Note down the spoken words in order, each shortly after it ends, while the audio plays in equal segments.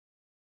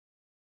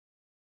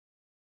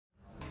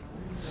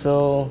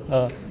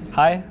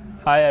Hi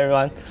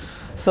everyone.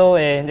 So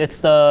it's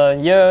the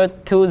year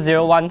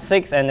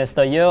 2016 and it's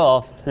the year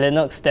of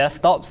Linux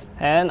desktops,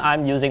 and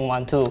I'm using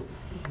one too.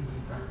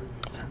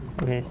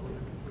 Okay.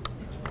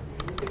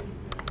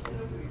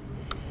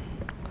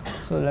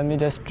 So let me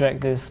just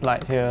drag this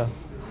slide here.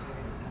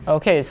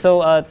 Okay,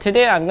 so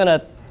today I'm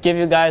gonna give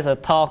you guys a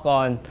talk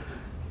on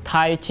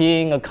Tai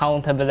Chi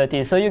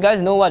accountability. So you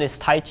guys know what is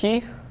Tai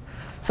Chi?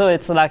 So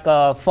it's like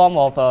a form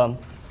of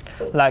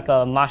like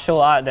a martial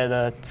art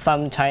that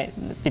some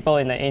people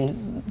in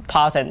the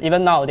past and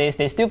even nowadays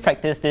they still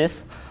practice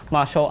this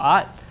martial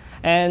art,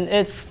 and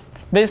it's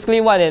basically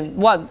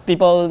what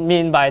people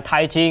mean by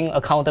Tai Chi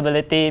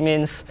accountability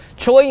means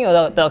throwing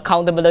the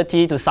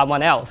accountability to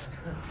someone else.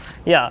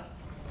 Yeah.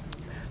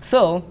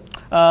 So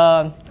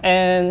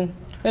and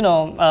you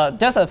know,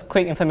 just a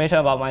quick information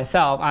about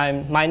myself.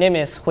 My name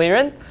is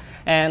Huiren,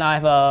 and I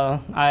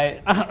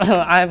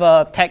have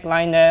a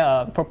tagline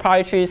there,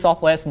 proprietary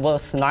software's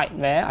worst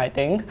nightmare, I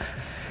think.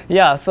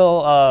 Yeah,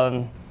 so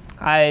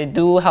I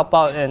do help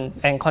out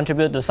and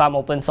contribute to some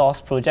open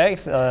source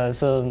projects.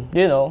 So,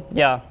 you know,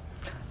 yeah,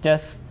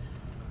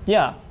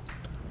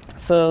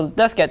 So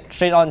let's get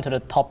straight on to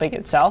the topic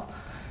itself.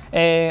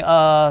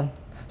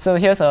 So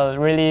here's a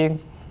really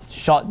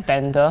short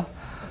bender.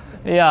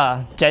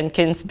 Yeah,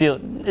 Jenkins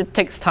build. It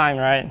takes time,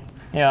 right?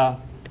 Yeah.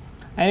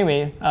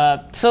 Anyway,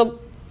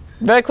 so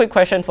very quick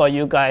question for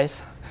you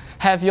guys.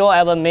 Have you all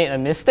ever made a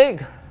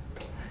mistake?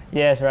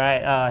 Yes,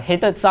 right.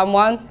 Hated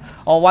someone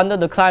or wanted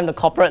to climb the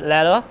corporate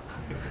ladder?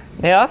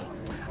 Yeah?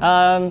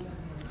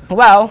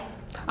 Well,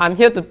 I'm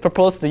here to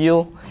propose to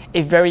you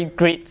a very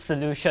great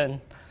solution.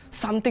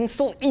 Something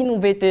so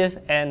innovative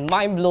and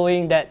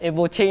mind-blowing that it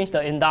will change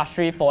the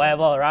industry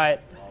forever, right?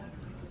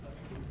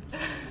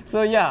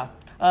 So yeah,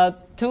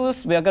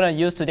 tools we are going to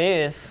use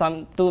today is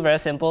two very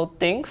simple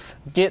things,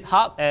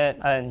 GitHub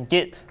and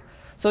Git.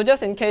 So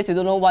just in case you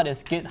don't know what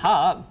is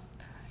GitHub,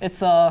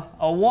 it's a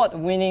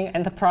award-winning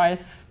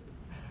enterprise,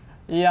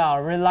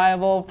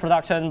 reliable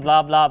production,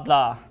 blah, blah,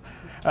 blah.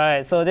 All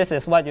right, so this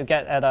is what you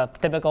get at a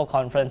typical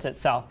conference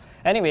itself.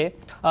 Anyway,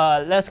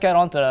 let's get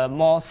on to the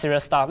more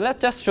serious stuff. Let's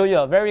just show you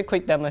a very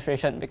quick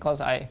demonstration because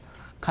I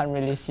can't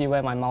really see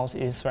where my mouse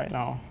is right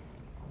now.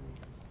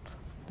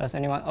 Does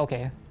anyone?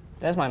 Okay,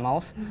 there's my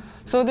mouse.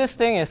 So this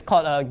thing is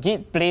called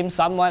Git blame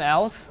someone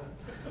else.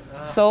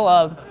 So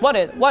what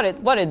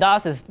it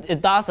does is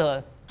it does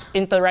a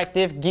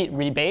interactive Git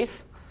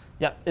rebase.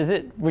 Yeah, is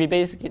it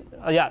rebase?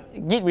 Yeah,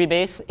 Git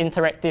rebase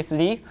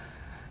interactively.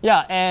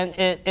 Yeah, and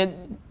it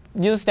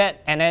uses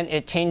that and then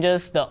it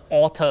changes the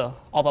author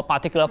of a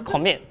particular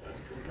commit.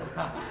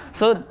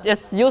 So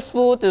it's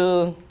useful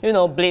to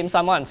blame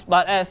someone.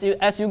 But as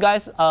you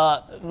guys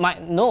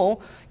might know,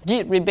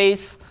 Git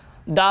rebase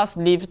does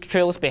leave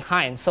trails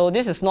behind. So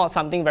this is not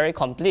something very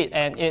complete,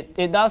 and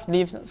it does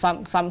leave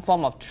some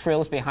form of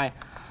trails behind.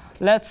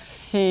 Let's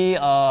see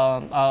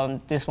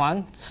this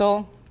one.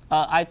 So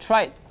I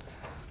tried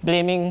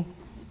blaming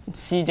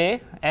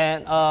CJ,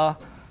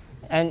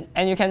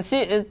 and you can see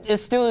it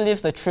still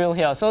leaves the trail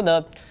here. So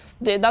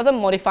it doesn't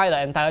modify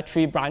the entire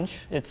tree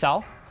branch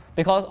itself,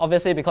 because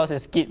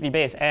it's Git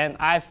rebase, and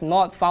I've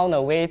not found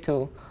a way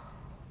to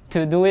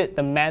do it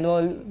the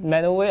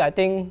manual way. I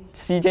think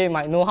CJ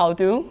might know how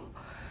to.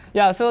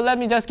 Yeah, so let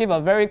me just give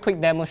a very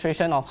quick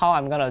demonstration of how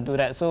I'm going to do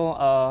that. So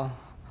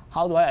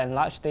how do I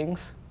enlarge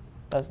things?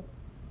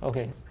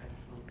 Okay.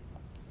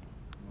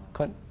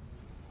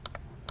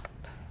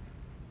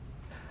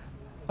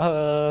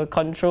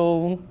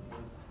 Control.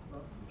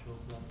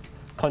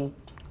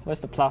 Where's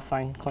the plus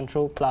sign?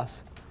 Control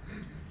plus.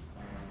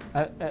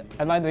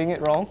 Am I doing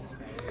it wrong?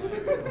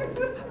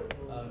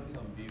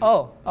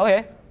 Oh,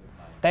 okay.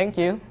 Thank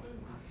you.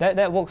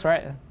 That works,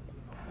 right?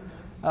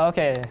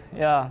 Okay,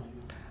 yeah.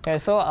 Okay,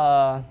 so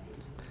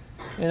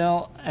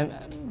no,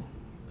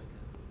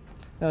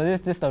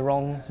 this is the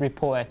wrong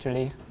repo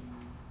actually.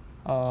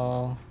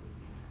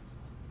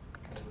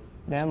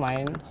 Never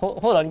mind.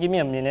 Hold on, give me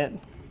a minute.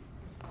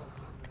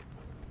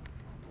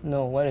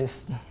 No, what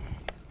is?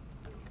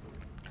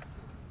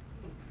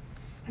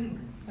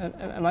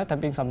 Am I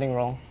typing something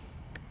wrong?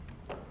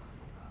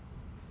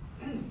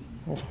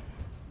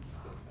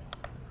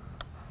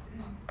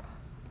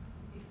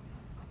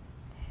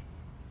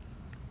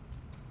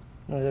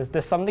 No,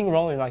 there's something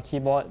wrong with my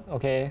keyboard.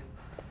 Okay,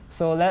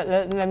 so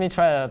let me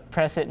try to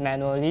press it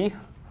manually.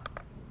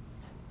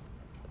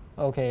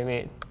 Okay,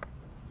 wait.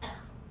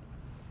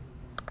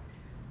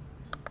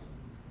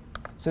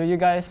 So you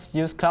guys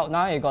use cloud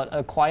now. It got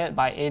acquired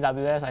by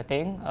AWS, I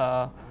think.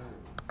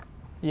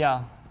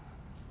 Yeah.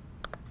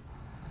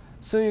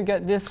 So you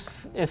get this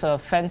is a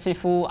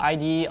fanciful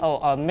IDE.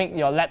 Oh, make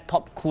your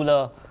laptop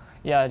cooler.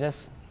 Yeah,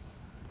 just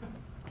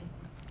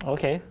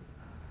okay.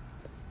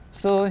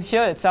 So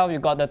here itself, you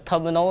got the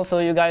terminal. So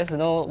you guys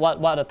know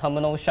what the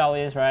terminal shell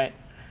is, right?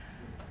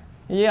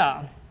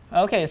 Yeah.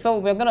 Okay, so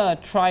we're gonna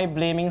try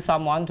blaming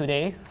someone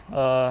today.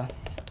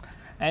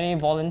 Any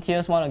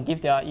volunteers want to give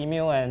their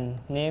email and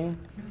name?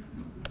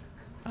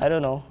 I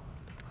don't know.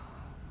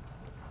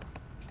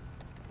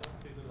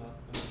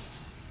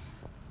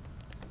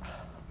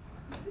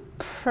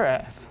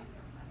 crap.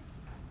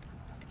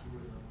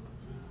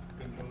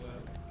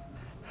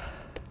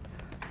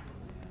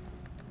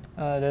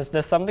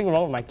 There's something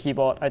wrong with my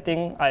keyboard. I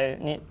think I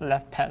need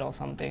left pad or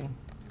something.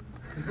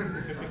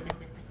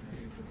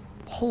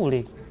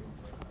 Holy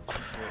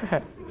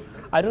crap.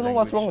 I don't know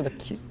what's wrong with the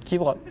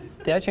keyboard.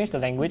 Did I change the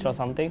language or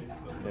something?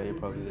 Yeah, you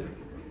probably did.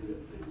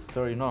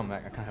 Sorry, no,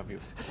 Mac, I can't help you.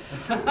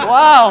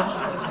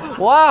 Wow!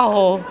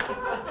 Wow!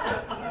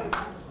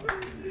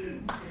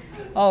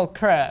 Oh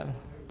crap.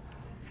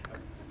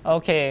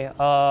 Okay,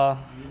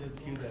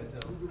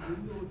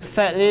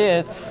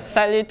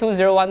 sadly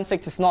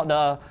 2016 is not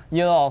the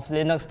year of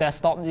Linux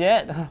desktop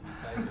yet.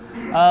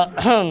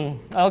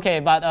 Okay,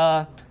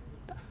 but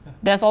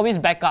there's always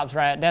backups,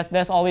 right?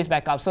 There's always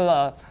backups.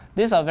 So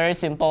these are very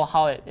simple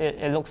how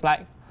it looks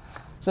like.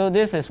 So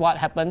this is what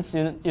happens.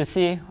 You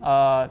see,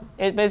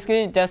 it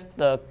basically just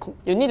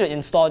you need to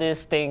install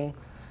this thing,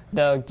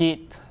 the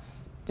Git.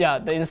 Yeah,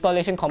 the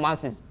installation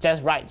commands is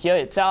just right here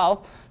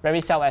itself, very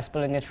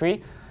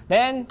self-explanatory.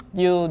 Then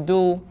you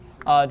do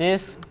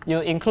this. You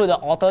include the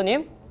author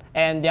name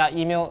and their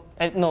email.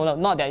 No,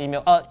 not their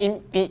email.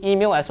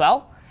 Email as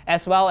well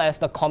as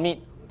the commit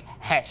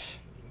hash.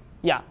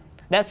 Yeah,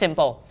 that's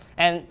simple.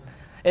 And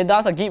it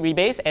does a git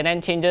rebase and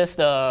then changes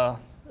the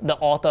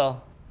author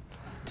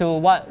to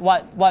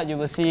what you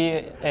will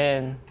see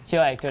in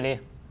here actually.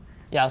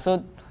 Yeah,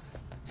 so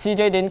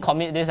CJ didn't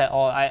commit this at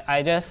all.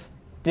 I just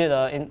did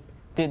that and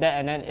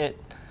then it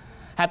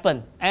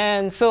happened.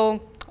 And so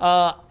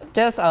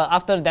just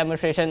after the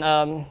demonstration,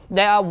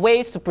 there are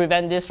ways to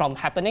prevent this from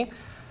happening.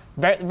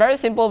 Very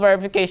simple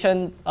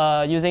verification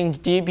using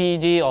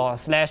GPG or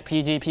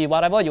 /PGP,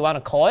 whatever you want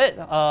to call it.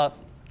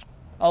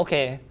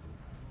 Okay.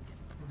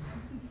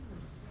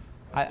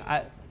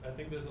 I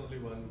think there's only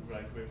one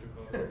right way to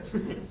call it.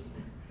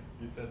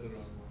 You said the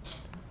wrong one.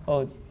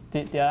 Oh,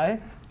 did I?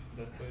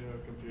 That's why your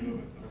computer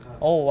went.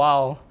 Oh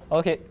wow.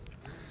 Okay.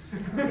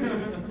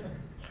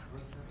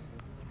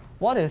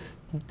 What is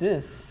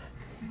this?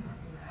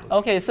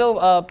 Okay,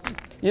 so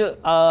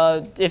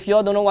if you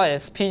all don't know what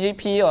is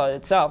PGP or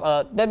itself,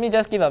 let me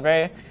just give a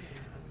very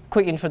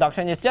quick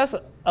introduction. It's just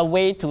a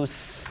way to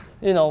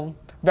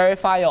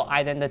verify your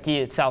identity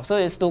itself. So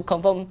it's to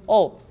confirm,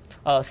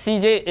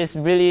 CJ is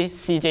really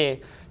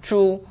CJ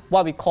through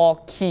what we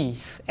call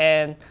keys,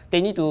 and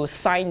they need to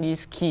sign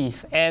these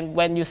keys. And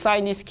when you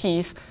sign these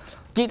keys,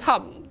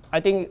 GitHub, I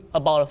think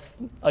about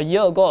a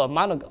year ago, a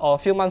month ago, or a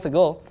few months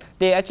ago,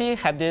 they actually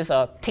have this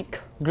tick,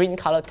 green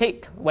color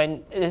tick.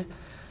 When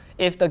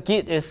if the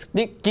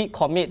git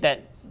commit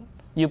that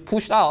you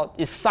pushed out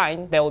is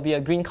signed, there will be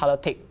a green color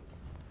tick.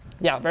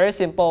 Yeah, very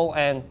simple,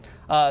 and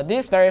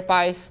this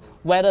verifies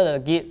whether the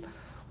git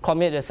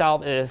commit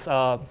itself is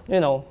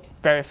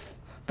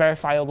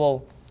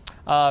verifiable.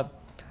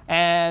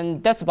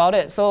 And that's about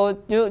it. So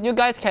you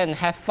guys can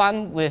have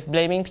fun with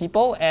blaming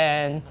people,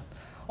 and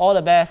all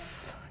the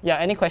best. Yeah,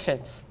 any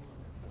questions?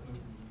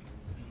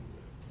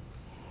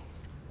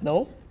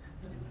 No?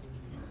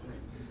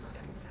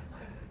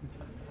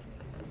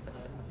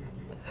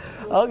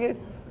 Okay.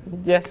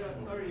 Yes.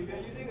 Sorry, if you're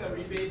using a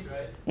rebase,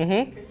 right?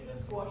 Mm-hmm. Can you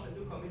just squash the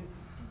two commits?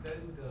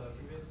 Then the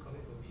previous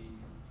commit will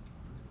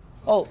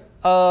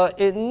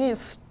be. It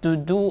needs to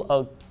do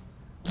a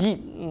Git.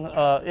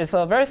 It's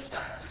a very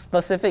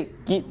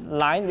specific Git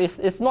line.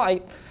 It's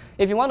not.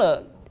 If you want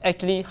to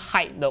actually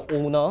hide the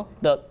owner,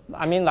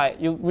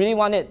 you really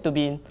want it to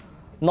be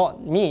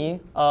not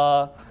me.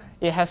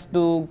 It has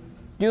to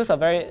use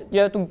you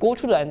have to go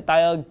through the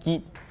entire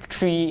Git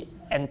tree,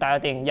 entire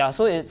thing. Yeah,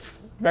 so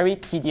it's very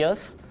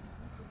tedious,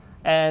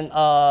 and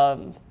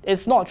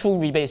it's not true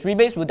rebase.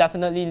 Rebase will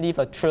definitely leave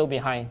a trail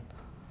behind.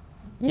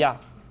 Yeah.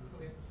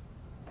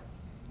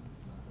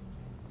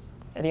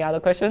 Any other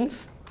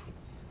questions?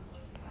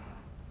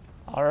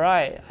 All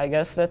right, I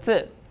guess that's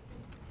it.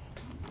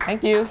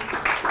 Thank you.